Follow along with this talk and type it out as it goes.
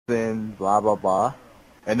sin, blah blah blah.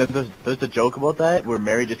 And then there's the joke about that where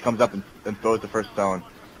Mary just comes up and throws the first stone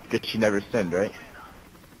because she never sinned, right?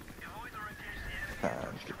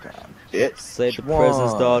 It's Save the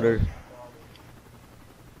president's daughter.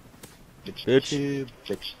 Bitch 2,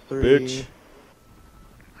 bitch 3. Bitch.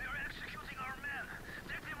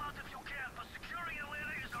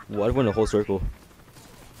 Why went a whole circle?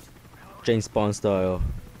 James Bond style.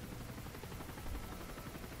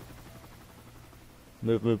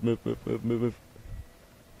 Move.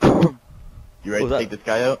 You ready to take this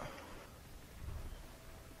guy out?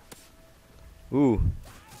 Ooh.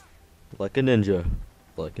 Like a ninja.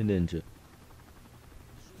 Like a ninja.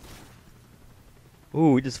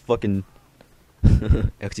 Ooh, we just fucking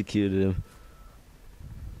executed him.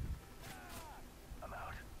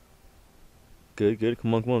 Good.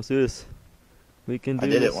 Come on, let's do this. We can do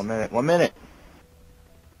this. I did it. 1 minute.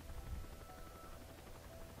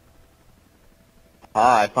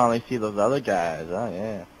 Ah, I finally see those other guys. Oh,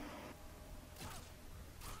 yeah.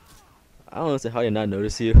 I don't understand how did not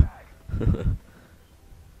notice you.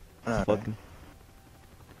 Fucking.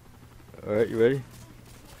 Alright, you ready?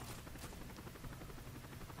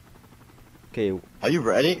 Okay. Are you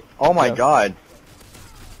ready? Oh my Yeah. god.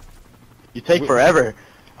 You take forever.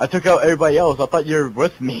 I took out everybody else. I thought you were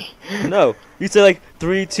with me. No, you said like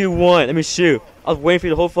 3, 2, 1. Let me shoot. I was waiting for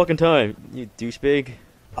you the whole fucking time. You douchebag.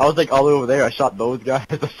 I was like all the way over there. I shot those guys.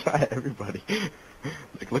 I shot everybody.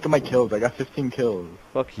 Like, look at my kills. I got 15 kills.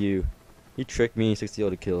 Fuck you. You tricked me and 60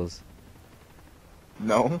 other kills.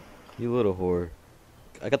 No? You little whore.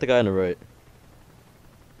 I got the guy on the right.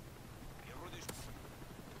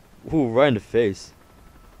 Ooh, right in the face.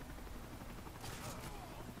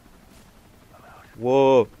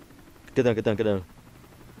 Whoa. Get down.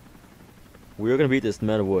 We're gonna beat this no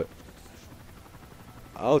matter what.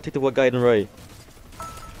 I'll take the one guy on the right.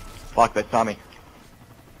 Fuck, they saw me.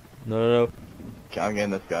 No. Okay, I'm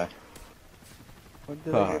getting this guy. When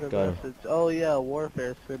did I get a got him. message? Oh yeah,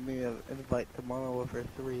 Warfare sent me an invite to Modern Warfare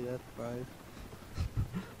 3, that's nice.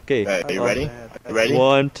 Okay. Hey, you ready? You ready?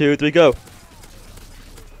 1, 2, 3, go.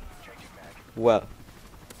 Wow.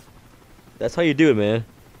 That's how you do it, man.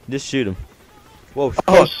 Just shoot him. Whoa.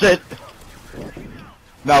 Oh shit!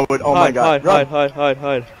 No, oh my god. Run.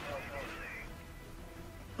 Hide.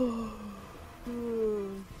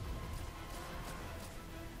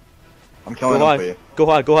 I'm killing him for you. Go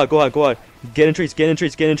hide. Get in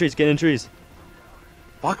trees.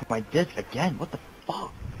 Fuck my disc again. What the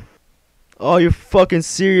fuck? Oh, you're fucking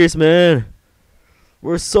serious, man.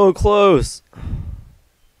 We're so close.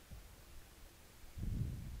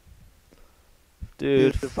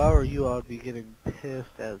 Dude, If I were you, I'd be getting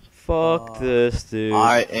pissed as fuck this, dude.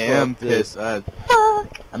 I am Fuck this. pissed as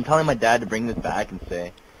fuck. I'm telling my dad to bring this back and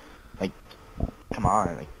say, like, come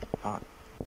on, like,